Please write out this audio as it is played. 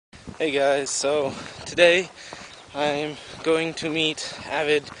Hey guys, so today I'm going to meet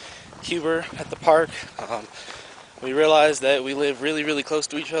Avid Cuber at the park. We realized that we live really close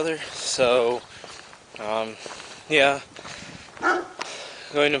to each other, so um, yeah,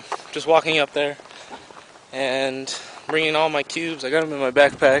 going to just walking up there and bringing all my cubes. I got them in my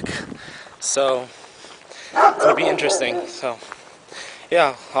backpack, so it's gonna be interesting. So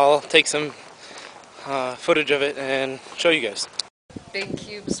yeah, I'll take some footage of it and show you guys. Big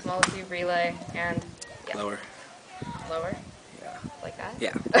cube, small cube relay, and yeah. Lower. Lower? Yeah. Like that?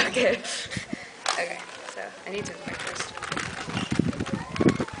 Yeah. Okay. Okay, so I need to point first.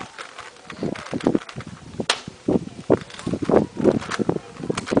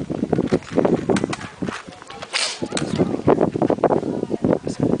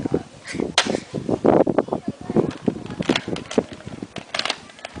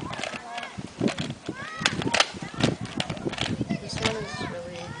 This one is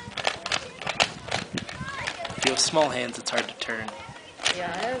really, If you have small hands, it's hard to turn.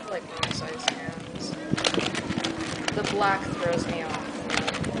 yeah, I have like oversized hands. The black throws me off.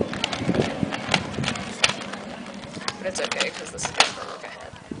 But it's okay, because this is the look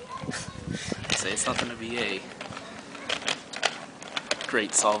ahead. Say it's not going to be a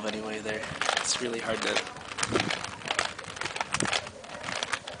great solve anyway there. It's really hard to...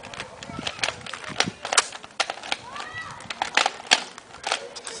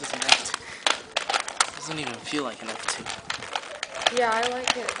 This is an F2. Doesn't even feel like an F2. Yeah, I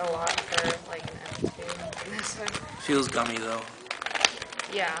like it a lot for like an F2. This one. Feels gummy though.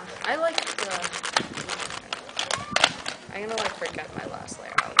 Yeah, I like the... I'm gonna like forget my last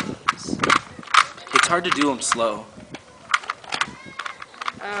layer out of these. It's hard to do them slow.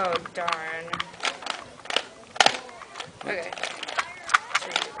 Oh, darn. Okay.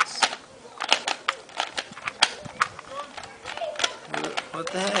 Should do this. What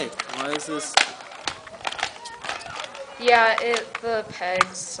the heck? Why is this... Yeah, the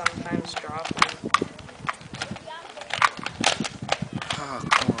pegs sometimes drop. Oh,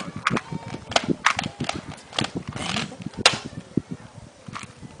 come on.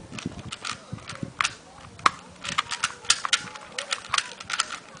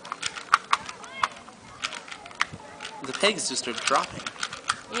 The pegs just are dropping.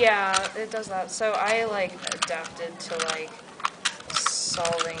 Yeah, it does that. So I like adapted to like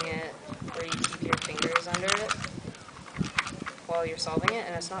solving it where you keep your fingers under it while you're solving it,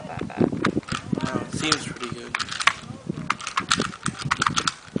 and it's not that bad. No, it seems pretty good.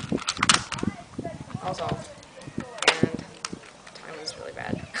 I'll solve. And time is really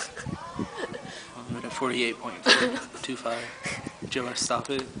bad. I'm at 48.25. Did you ever stop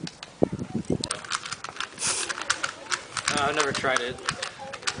it? No, I've never tried it.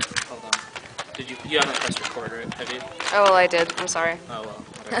 Hold on. You haven't pressed record, right? Have you? Oh, well, I did. I'm sorry. Oh well,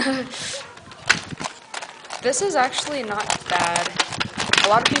 whatever. This is actually not bad. A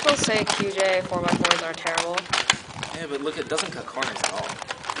lot of people say QJ 4x4s are terrible. Yeah, but look, it doesn't cut corners at all.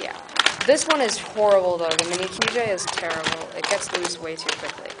 Yeah. This one is horrible though. The mini QJ is terrible. It gets loose way too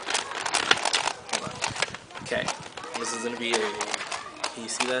quickly. Hold on. Okay, this is gonna be a... Can you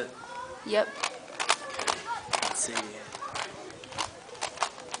see that? Yep. Let's see.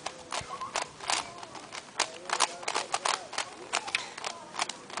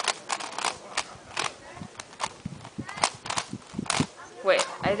 Wait,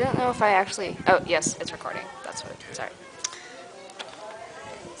 I don't know if I actually... Oh, yes, it's recording. That's what... Okay. Sorry.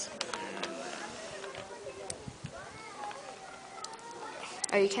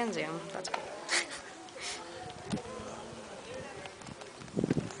 Oh, you can zoom. That's good.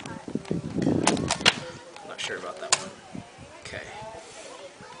 I'm not sure about that one. Okay.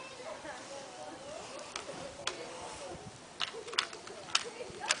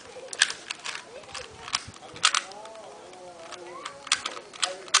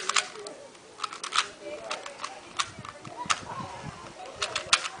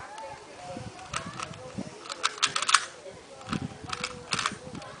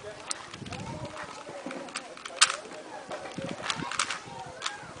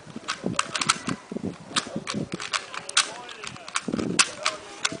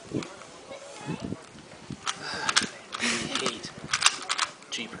 I hate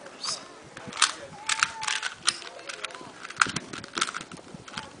Jeepers.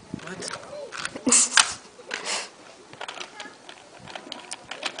 What?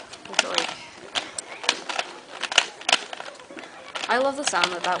 It's like... I love the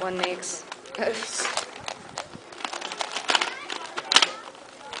sound that that one makes.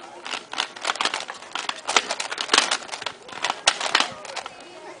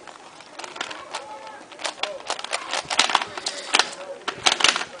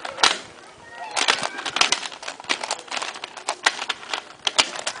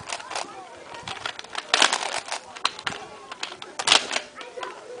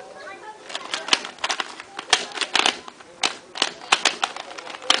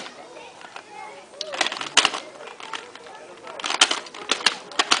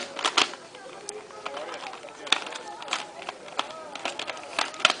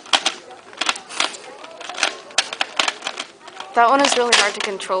 That one is really hard to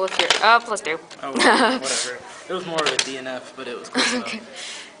control if you're up. Let's do. Oh, well, whatever. It was more of a DNF, but it was close Okay.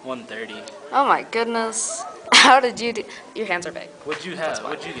 enough. 130. Oh my goodness. How did you do? Your hands are big. What'd you have?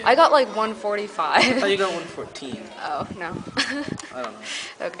 What'd you get? I got like I thought 145. you got 114. Oh, no. I don't know.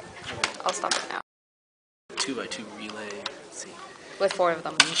 Okay. I'll stop it now. 2x2 relay. Let's see. With 4 of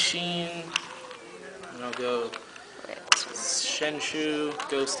them. Yixin. And I'll go Okay. Shenshu,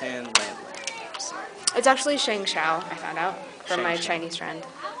 Ghost Hand, Landland. So, It's actually Sheng Shao, I found out, from Sheng my Shao. Chinese friend.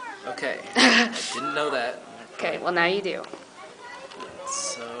 okay. I didn't know that. Okay, well now you do.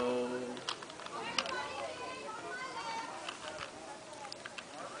 So.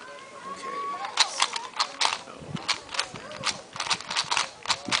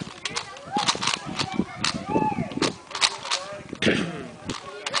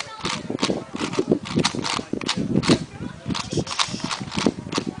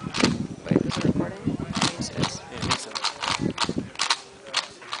 Wait, is it recording? Yes, it is. Yeah, I think so.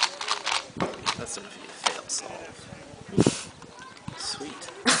 That's enough of you fail solve. Sweet.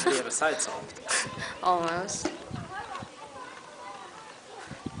 We have a side solve. Almost.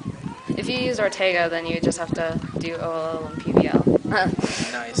 If you use Ortega, then you just have to do OLL and PBL.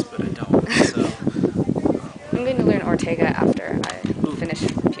 Nice, but I don't. So. I'm going to learn Ortega after I finish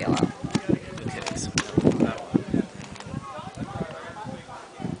PLL. Okay, so that one.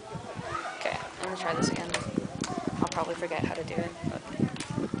 Okay, I'm going to try this again. I'll probably forget how to do it, but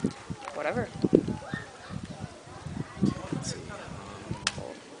whatever. Let's see.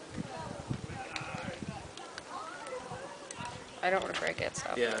 I don't want to break it, so.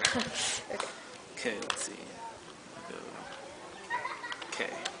 Yeah. Okay. Okay, let's see. Go.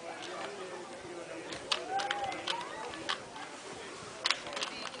 Okay.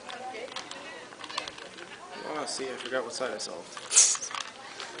 Oh, see, I forgot what side I solved.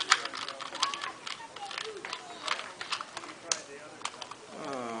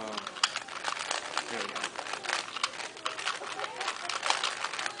 Oh. There we go.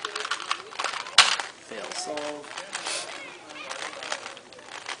 Fail solve.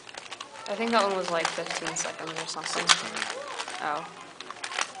 I think that one was like 15 seconds or something. 16. Oh.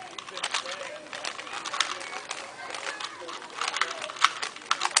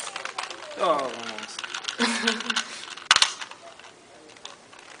 Oh, almost.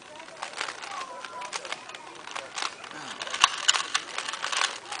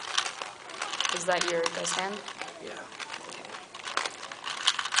 Is that your ghost hand? Yeah.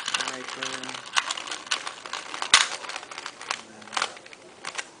 Right then.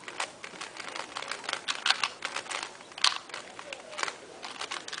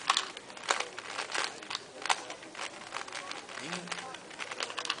 Dang it.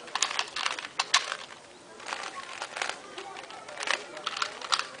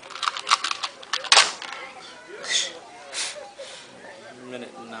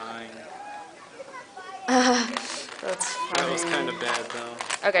 Minute 9. That's funny. That was kind of bad though.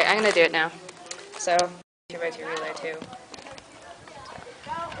 Okay, I'm gonna do it now. So, 2x2 relay 2.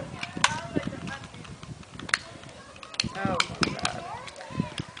 Oh, God.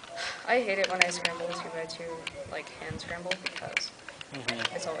 I hate it when I scramble 2x2, like hand scramble, because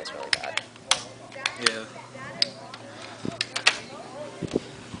it's always really bad. Yeah.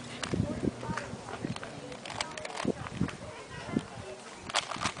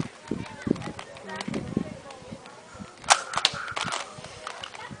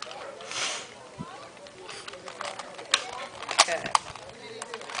 Okay.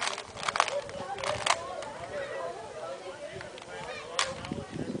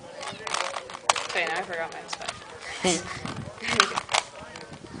 Okay, now I forgot my spec.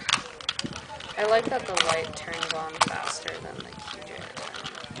 I like that the light turns on faster than the QJ.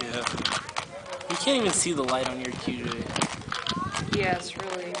 Yeah. You can't even see the light on your QJ. Yeah, it's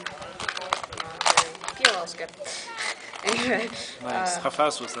really not very... PLL skip. Anyway. Nice. How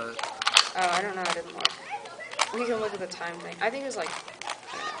fast was that? Oh, I don't know, I didn't look. We can look at the time thing. I think it was like...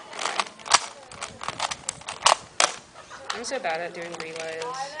 I don't know. I'm so bad at doing relays.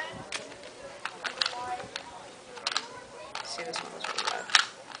 See, this one was really bad.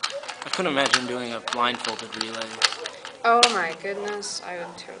 I couldn't imagine doing a blindfolded relay. Oh my goodness, I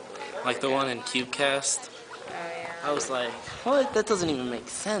would totally... Like the one in CubeCast. Oh, yeah. I was like, what? That doesn't even make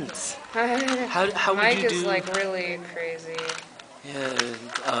sense. How would Mike you do... is like really crazy. Yeah,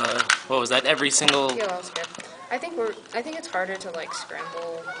 what was that? Every single... PLL skip. I think it's harder to like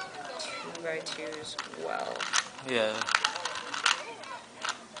scramble 2x2s well. Yeah.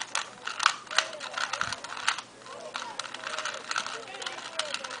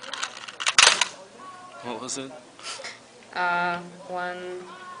 What was it? 1...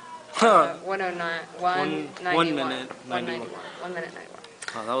 109, One 191, minute, 91. 1 minute 91.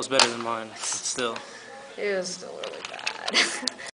 Oh, that was better than mine. But still. It was still really bad.